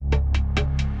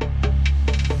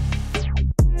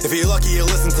If you're lucky, you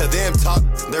listen to them talk.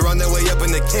 They're on their way up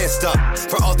and they can't stop.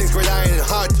 For all things great iron and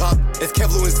hard top, it's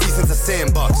Kev Lewis since the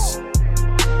Sandbox.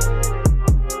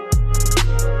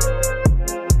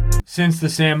 Since the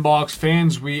Sandbox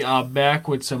fans, we are back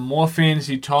with some more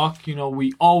fantasy talk. You know,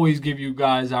 we always give you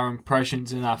guys our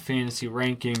impressions and our fantasy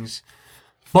rankings.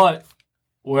 But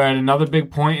we're at another big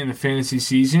point in the fantasy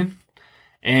season.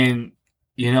 And,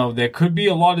 you know, there could be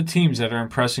a lot of teams that are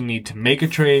impressing me to make a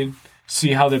trade,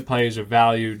 see how their players are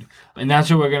valued. And that's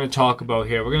what we're going to talk about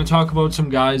here. We're going to talk about some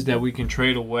guys that we can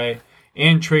trade away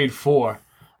and trade for.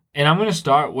 And I'm going to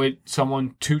start with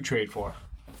someone to trade for.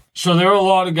 So there are a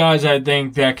lot of guys, I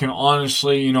think, that can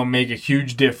honestly, you know, make a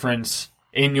huge difference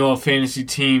in your fantasy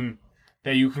team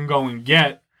that you can go and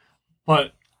get.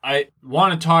 But I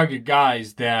want to target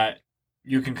guys that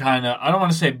you can kind of, I don't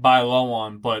want to say buy low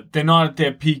on, but they're not at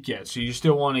their peak yet. So you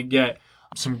still want to get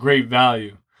some great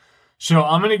value. So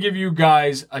I'm going to give you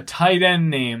guys a tight end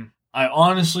name I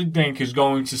honestly think is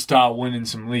going to start winning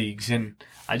some leagues. And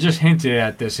I just hinted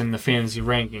at this in the fantasy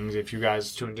rankings if you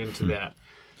guys tuned into that.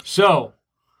 So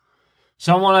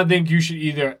someone I think you should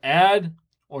either add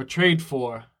or trade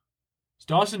for is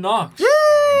Dawson Knox.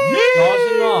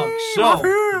 Dawson Knox.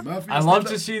 So I love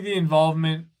to see the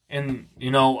involvement and,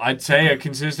 you know, I'd say a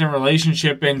consistent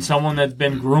relationship and someone that's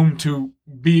been groomed to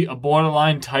be a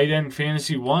borderline tight end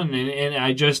fantasy one. And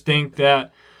I just think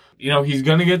that, you know, he's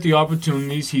going to get the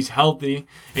opportunities. He's healthy.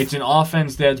 It's an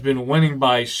offense that's been winning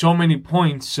by so many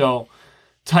points. So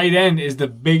tight end is the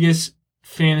biggest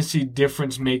fantasy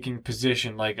difference-making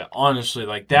position. Like, honestly,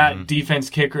 like that defense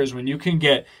kickers, when you can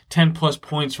get 10-plus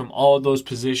points from all of those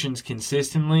positions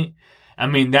consistently, I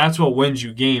mean, that's what wins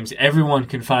you games. Everyone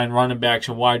can find running backs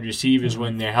and wide receivers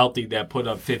when they're healthy that put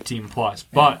up 15-plus.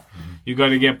 But you got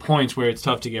to get points where it's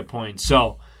tough to get points.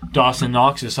 So Dawson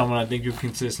Knox is someone I think you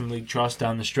consistently trust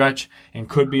down the stretch and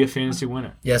could be a fantasy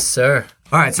winner. Yes, sir.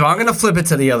 All right, so I'm going to flip it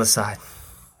to the other side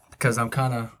because I'm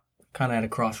kind of at a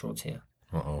crossroads here.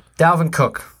 Uh-oh. Dalvin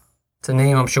Cook. It's a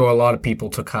name I'm sure a lot of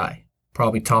people took high.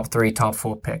 Probably top 3, top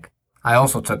 4 pick. I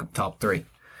also took him top 3.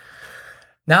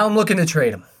 Now I'm looking to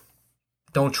trade him.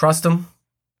 Don't trust him.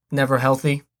 Never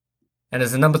healthy. And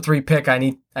as a number 3 pick, I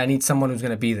need someone who's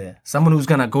going to be there. Someone who's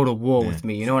going to go to war with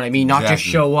me. You know what I mean? Not just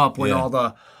show up when all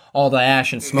the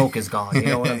ash and smoke is gone. You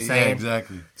know what I'm saying? Yeah,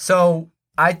 exactly. So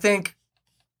I think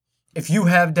if you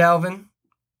have Dalvin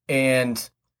and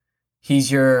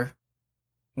he's your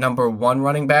number 1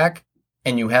 running back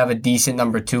and you have a decent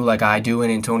number 2 like I do in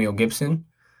Antonio Gibson,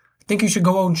 I think you should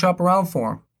go out and shop around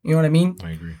for him. You know what I mean?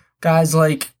 I agree. Guys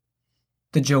like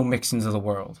the Joe Mixons of the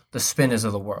world, the Spinners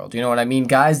of the world. You know what I mean?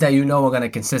 Guys that you know are going to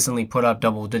consistently put up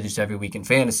double digits every week in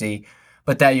fantasy,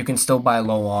 but that you can still buy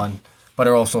low on, but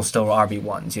are also still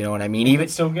RB1s. You know what I mean? You can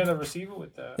still get a receiver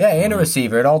with that. Yeah, and a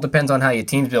receiver. It all depends on how your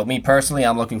team's built. Me personally,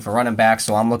 I'm looking for running backs,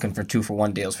 so I'm looking for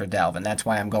 2-for-1 deals for Dalvin. That's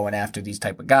why I'm going after these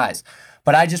type of guys.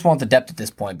 But I just want the depth at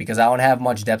this point because I don't have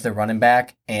much depth at running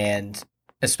back, and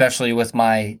especially with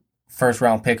my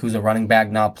first-round pick who's a running back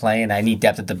not playing, I need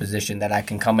depth at the position that I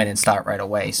can come in and start right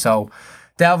away. So,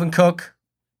 Dalvin Cook,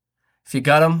 if you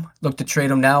got him, look to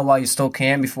trade him now while you still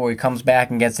can before he comes back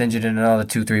and gets injured in another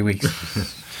 2-3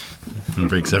 weeks. It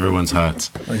breaks everyone's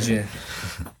hearts. Legit.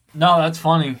 No, that's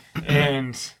funny.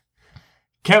 And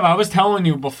Kev, I was telling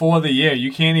you before the year,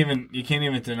 you can't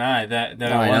even deny that No, I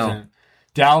I know. wasn't.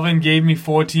 Dalvin gave me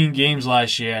 14 games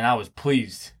last year, and I was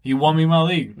pleased. He won me my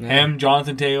league. Yeah. Him,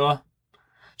 Jonathan Taylor,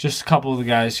 just a couple of the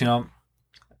guys, you know.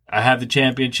 I have the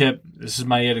championship. This is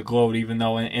my year to gloat, even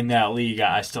though in that league,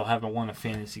 I still haven't won a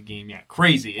fantasy game yet.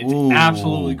 Crazy. It's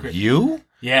absolutely crazy. You?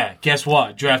 Yeah, guess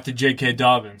what? Drafted J.K.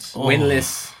 Dobbins.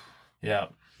 Winless. Yeah.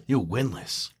 You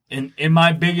winless. In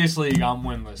my biggest league, I'm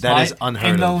winless. That is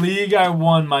unheard in of. the league I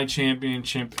won my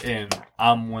championship in,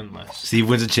 I'm winless. Steve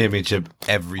wins a championship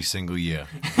every single year.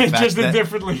 Just a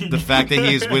different league. The fact that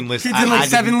he is winless. He's in like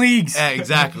 7 leagues. Yeah,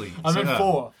 exactly. I'm in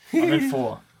 4. I'm in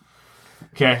 4.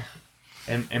 Okay.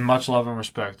 And much love and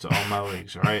respect to all my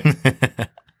leagues, all right?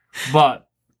 But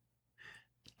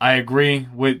I agree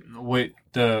with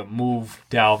the move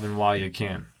Dalvin while you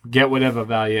can. Get whatever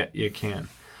value you can.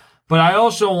 But I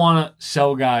also want to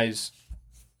sell guys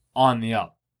on the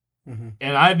up. Mm-hmm.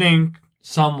 And I think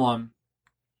someone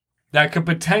that could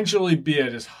potentially be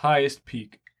at his highest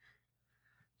peak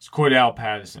is Cordell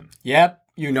Patterson. Yep.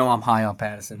 You know I'm high on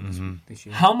Patterson this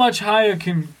year. How much higher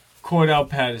can Cordell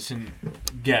Patterson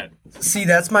get? See,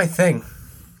 that's my thing.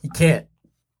 He can't.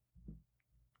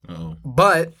 Uh-oh.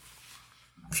 But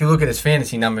if you look at his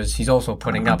fantasy numbers, he's also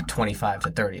putting up 25 to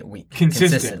 30 a week.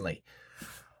 Consistently.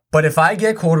 But if I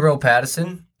get Cordell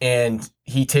Patterson and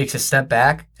he takes a step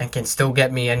back and can still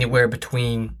get me anywhere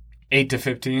between 8 to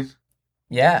 15?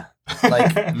 Yeah.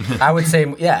 Like, I would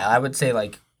say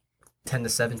like 10 to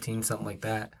 17, something like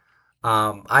that.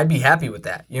 I'd be happy with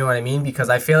that. You know what I mean? Because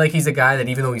I feel like he's a guy that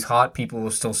even though he's hot, people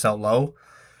will still sell low.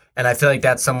 And I feel like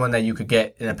that's someone that you could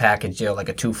get in a package deal, like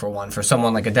a 2-for-1 for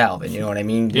someone like a Dalvin. You know what I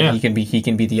mean? Yeah. He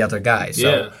can be the other guy.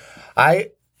 So I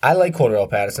like Cordell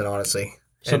Patterson, honestly.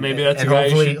 So maybe that's a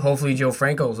guy hopefully Joe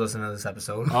Franco's listening to this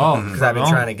episode. Oh, because I've been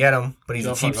trying to get him, but he's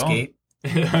a cheapskate.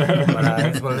 But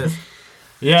that's what it is.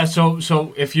 Yeah,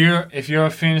 so if you're a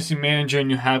fantasy manager and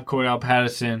you have Cordell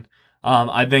Patterson,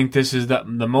 I think this is the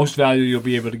most value you'll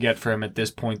be able to get for him at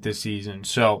this point this season.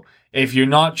 So if you're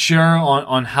not sure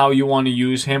on how you want to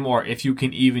use him or if you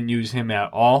can even use him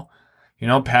at all,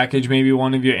 package maybe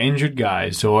one of your injured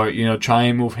guys or, try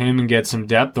and move him and get some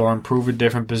depth or improve a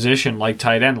different position like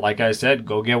tight end. Like I said,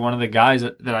 go get one of the guys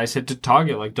that I said to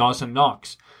target like Dawson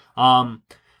Knox.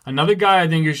 Another guy I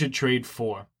think you should trade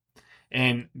for.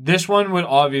 And this one would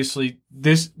obviously,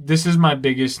 this is my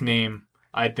biggest name,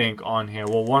 I think, on here.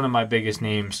 Well, one of my biggest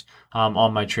names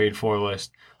on my trade for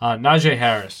list. Najee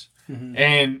Harris. Mm-hmm.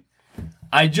 And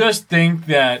I just think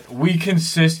that we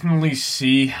consistently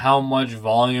see how much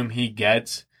volume he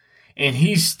gets. And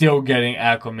he's still getting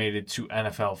acclimated to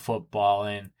NFL football.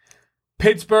 And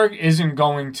Pittsburgh isn't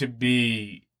going to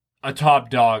be a top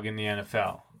dog in the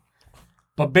NFL.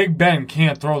 But Big Ben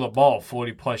can't throw the ball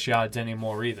 40-plus yards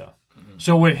anymore either.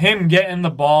 So with him getting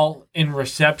the ball in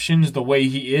receptions the way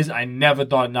he is, I never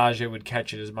thought Najee would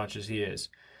catch it as much as he is.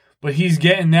 But he's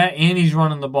getting that, and he's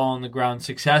running the ball on the ground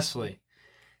successfully.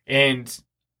 And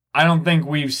I don't think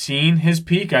we've seen his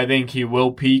peak. I think he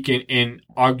will peak and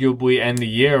arguably end the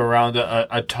year around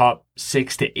a top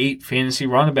 6 to 8 fantasy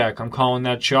running back. I'm calling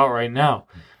that shot right now.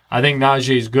 I think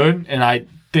Najee's good, and I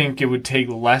think it would take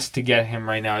less to get him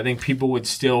right now. I think people would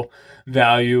still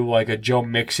value like a Joe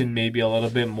Mixon maybe a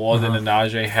little bit more than a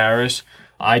Najee Harris.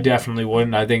 I definitely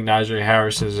wouldn't. I think Najee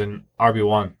Harris is an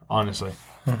RB1, honestly.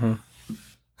 Mm-hmm.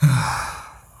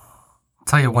 I'll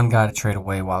tell you one guy to trade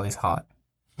away while he's hot.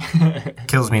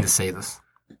 Kills me to say this.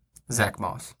 Zach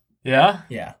Moss. Yeah?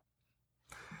 Yeah.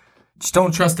 Just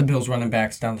don't trust the Bills running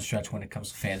backs down the stretch when it comes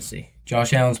to fantasy.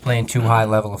 Josh Allen's playing too high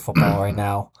level of football right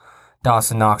now.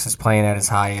 Dawson Knox is playing at his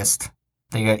highest.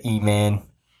 They got E-Man,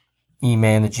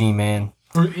 the G-Man.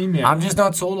 E-Man. I'm just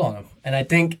not sold on him. And I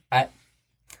think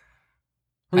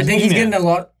he's getting a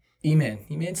lot. E-Man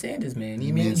Sanders, man.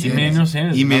 Emmanuel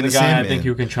Sanders. E-Man the the guy Sandman. I think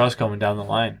you can trust going down the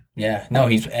line. Yeah. No,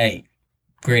 he's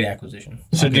great acquisition.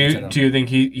 So do you think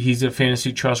he's a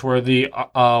fantasy trustworthy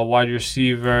wide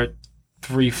receiver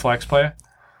 3 flex player?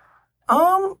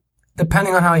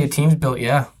 Depending on how your team's built,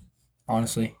 yeah.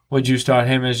 Honestly. Would you start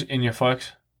him as in your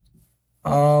flex?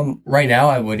 Right now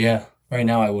I would, yeah. Right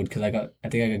now I would because I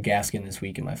think I got Gaskin this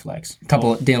week in my flex.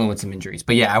 Dealing with some injuries,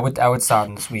 but yeah, I would start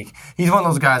him this week. He's one of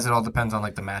those guys that all depends on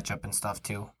like the matchup and stuff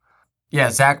too. Yeah,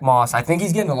 Zach Moss. I think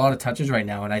he's getting a lot of touches right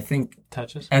now, and I think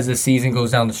as the season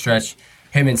goes down the stretch,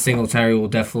 him and Singletary will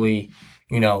definitely,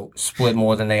 split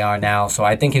more than they are now. So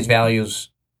I think his value's,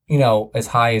 as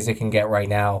high as it can get right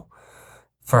now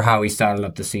for how he started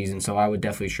up the season. So I would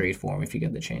definitely trade for him if you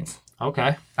get the chance.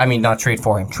 Okay. I mean, not trade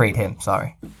for him, trade him.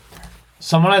 Sorry.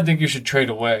 Someone I think you should trade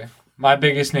away. My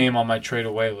biggest name on my trade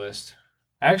away list.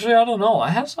 Actually, I don't know. I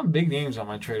have some big names on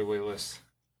my trade away list.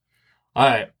 All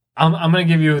right. I'm going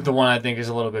to give you the one I think is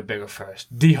a little bit bigger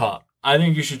first. D-Hop. I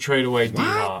think you should trade away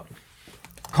D-Hop.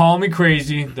 Call me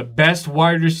crazy. The best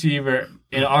wide receiver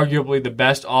and arguably the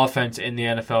best offense in the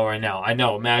NFL right now. I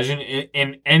know. Imagine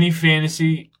in any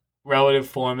fantasy relative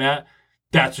format,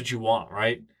 that's what you want,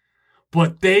 right?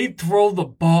 But they throw the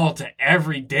ball to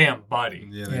every damn buddy.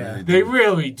 Yeah. They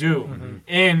really do. Mm-hmm.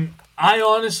 And I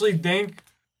honestly think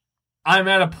I'm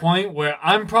at a point where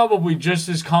I'm probably just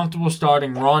as comfortable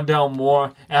starting Rondell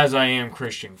Moore as I am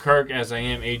Christian Kirk, as I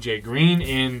am AJ Green.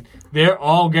 And they're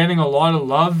all getting a lot of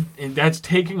love, and that's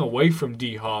taking away from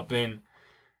D-Hop. And,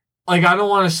 I don't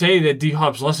want to say that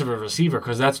D-Hop's less of a receiver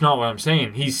because that's not what I'm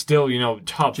saying. He's still,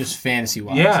 top. Just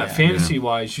fantasy-wise. Yeah,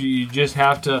 fantasy-wise. You just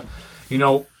have to,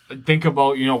 think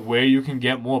about, where you can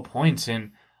get more points.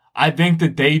 And I think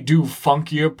that they do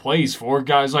funkier plays for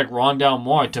guys like Rondell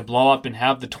Moore to blow up and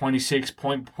have the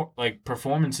 26-point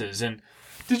performances. And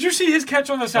did you see his catch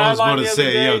on the sideline? I was about to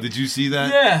say, did you see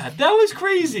that? Yeah, that was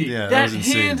crazy. Yeah, that was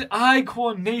insane. hand-eye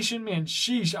coordination, man.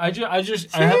 Sheesh.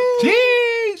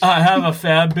 I have a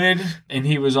fab bid, and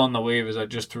he was on the waivers. I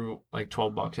just threw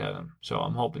 $12 at him, so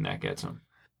I'm hoping that gets him.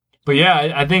 But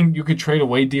yeah, I think you could trade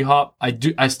away D-Hop.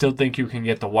 I still think you can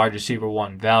get the wide receiver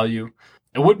 1 value.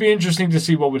 it would be interesting to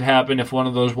see what would happen if one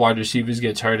of those wide receivers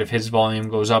gets hurt, if his volume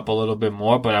goes up a little bit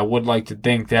more. But I would like to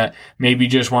think that maybe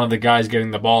just one of the guys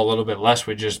getting the ball a little bit less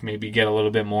would just maybe get a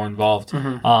little bit more involved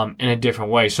in a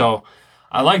different way. So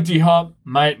I like D-Hop.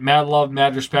 Mad love,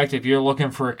 mad respect. If you're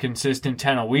looking for a consistent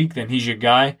 10 a week, then he's your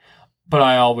guy. But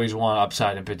I always want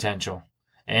upside and potential.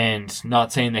 And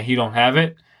not saying that he don't have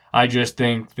it. I just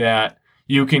think that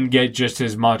you can get just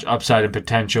as much upside and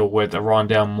potential with a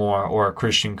Rondale Moore or a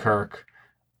Christian Kirk,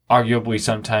 arguably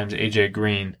sometimes AJ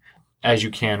Green, as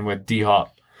you can with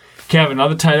D-Hop. Kev,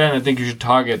 another tight end I think you should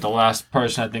target, the last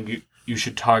person I think you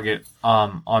should target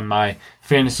on my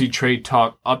fantasy trade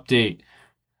talk update.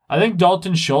 I think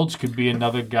Dalton Schultz could be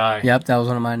another guy. Yep, that was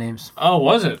one of my names. Oh,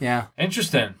 was it? Yeah.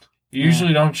 Interesting. You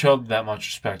usually don't show that much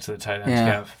respect to the tight ends,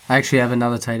 Kev. I actually have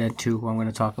another tight end, too, who I'm going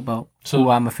to talk about. So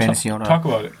I'm a fantasy owner. Talk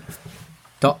about it.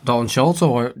 Dalton Schultz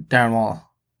or Darren Waller?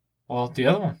 Well, the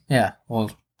other one. Yeah,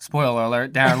 well, spoiler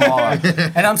alert, Darren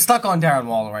Waller. And I'm stuck on Darren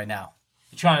Waller right now.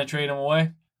 You trying to trade him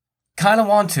away? Kind of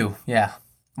want to, yeah.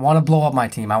 I want to blow up my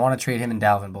team. I want to trade him and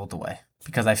Dalvin both away.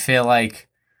 Because I feel like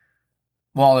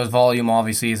Waller's volume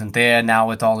obviously isn't there. Now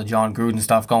with all the John Gruden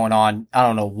stuff going on, I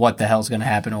don't know what the hell's going to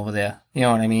happen over there. You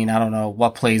know what I mean? I don't know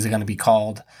what plays are going to be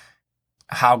called,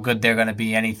 how good they're going to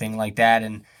be, anything like that.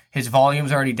 And his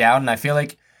volume's already down. And I feel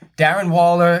like Darren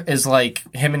Waller is like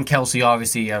him and Kelsey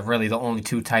obviously are really the only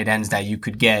two tight ends that you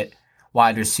could get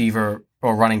wide receiver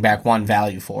or running back one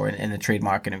value for in the trade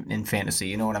market in fantasy.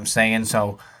 You know what I'm saying?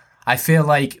 So I feel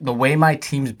like the way my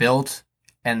team's built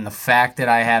and the fact that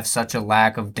I have such a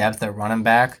lack of depth at running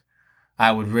back,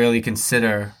 I would really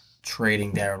consider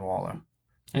trading Darren Waller.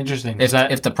 Interesting.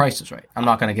 If the price is right. I'm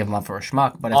not going to give him up for a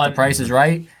schmuck, but if the price is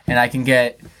right and I can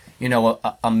get,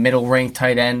 a middle-ranked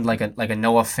tight end like a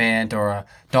Noah Fant or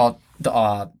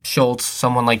a Schultz,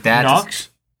 someone like that. Knox?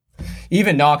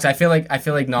 Even Knox. I feel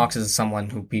like Knox is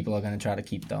someone who people are going to try to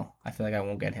keep, though. I feel like I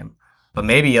won't get him. But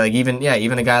maybe even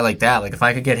a guy like that. Like if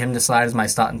I could get him to slide as my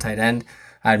starting tight end,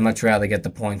 I'd much rather get the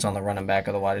points on the running back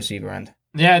or the wide receiver end.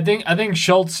 Yeah, I think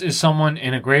Schultz is someone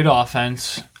in a great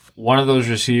offense. One of those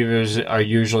receivers are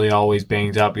usually always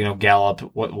banged up.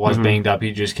 Gallup was banged up.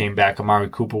 He just came back. Amari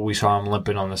Cooper, we saw him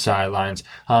limping on the sidelines.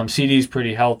 CD's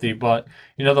pretty healthy, but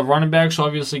the running backs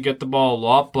obviously get the ball a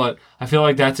lot. But I feel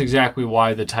like that's exactly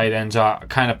why the tight ends are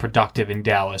kind of productive in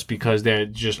Dallas, because they're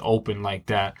just open like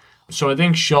that. So I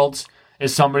think Schultz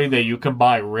is somebody that you can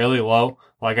buy really low.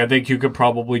 Like, I think you could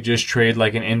probably just trade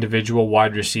like an individual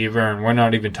wide receiver, and we're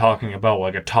not even talking about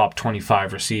like a top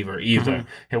 25 receiver either.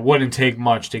 It wouldn't take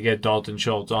much to get Dalton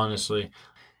Schultz, honestly.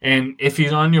 And if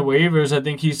he's on your waivers, I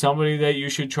think he's somebody that you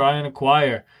should try and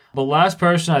acquire. The last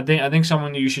person, I think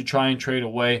someone that you should try and trade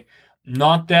away.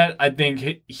 Not that I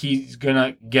think he's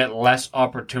gonna get less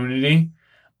opportunity,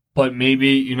 but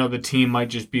maybe the team might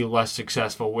just be less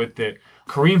successful with it.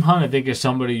 Kareem Hunt, I think, is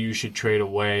somebody you should trade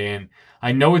away, and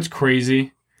I know it's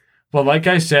crazy, but like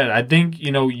I said, I think,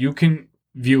 you can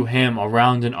view him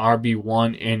around an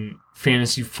RB1 in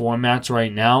fantasy formats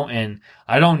right now, and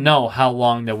I don't know how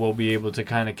long that we'll be able to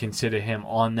kind of consider him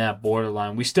on that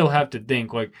borderline. We still have to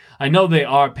think, I know they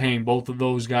are paying both of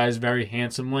those guys very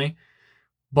handsomely,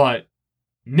 but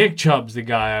Nick Chubb's the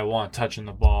guy I want touching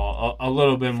the ball a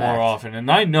little bit more often,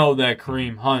 and I know that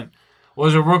Kareem Hunt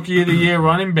was a Rookie of the Year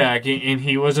running back, and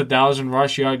he was a 1,000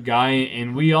 rush yard guy,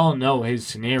 and we all know his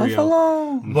scenario.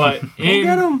 Buffalo. But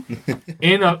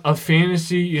in a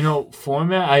fantasy,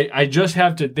 format, I just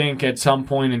have to think at some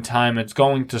point in time it's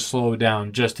going to slow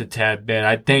down just a tad bit.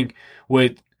 I think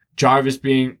with Jarvis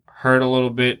being hurt a little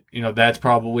bit, that's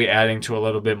probably adding to a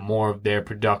little bit more of their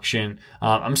production.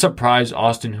 I'm surprised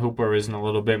Austin Hooper isn't a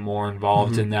little bit more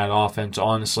involved in that offense,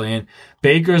 honestly. And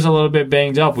Baker's a little bit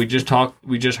banged up. We just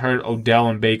heard Odell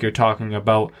and Baker talking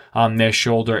about their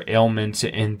shoulder ailments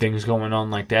and things going on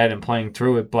like that and playing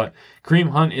through it. But Kareem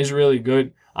Hunt is really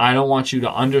good. I don't want you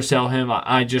to undersell him.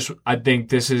 I think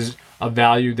this is a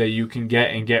value that you can get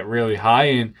and get really high.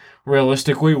 And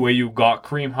realistically, where you got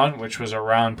Kareem Hunt, which was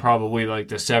around probably like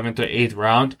the 7th or 8th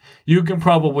round, you can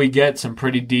probably get some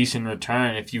pretty decent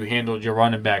return if you handled your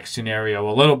running back scenario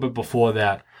a little bit before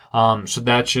that. So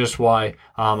that's just why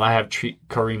I have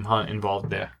Kareem Hunt involved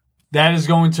there. That is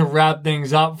going to wrap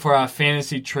things up for our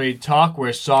fantasy trade talk.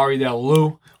 We're sorry that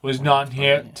Lou was not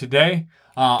here today.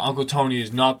 Uncle Tony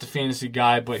is not the fantasy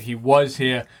guy, but he was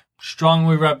here,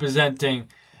 strongly representing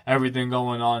everything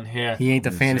going on here. He ain't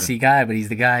the fantasy guy, but he's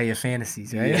the guy of your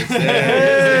fantasies, right? Yes,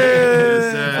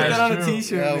 Put that on a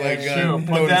t-shirt. Oh my God. True.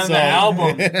 Put down the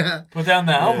album. Put down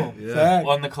the album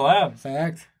on the collab.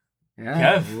 Fact.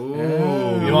 Yeah. Kev,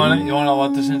 you want to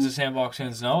let the Sins of Sandbox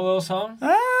fans know those songs?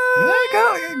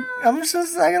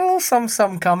 I got a little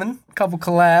something coming. A couple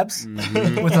collabs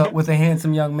with a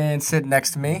handsome young man sitting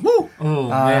next to me. Oh,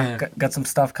 man. Got some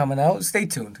stuff coming out. Stay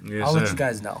tuned. Yes, I'll let sir. you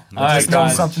guys know. All right, Just know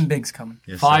guys. something big's coming.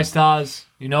 Yes, 5 sir. stars.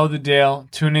 You know the deal.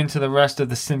 Tune into the rest of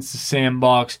the Since the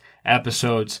Sandbox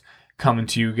episodes coming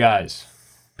to you guys.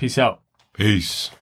 Peace out. Peace.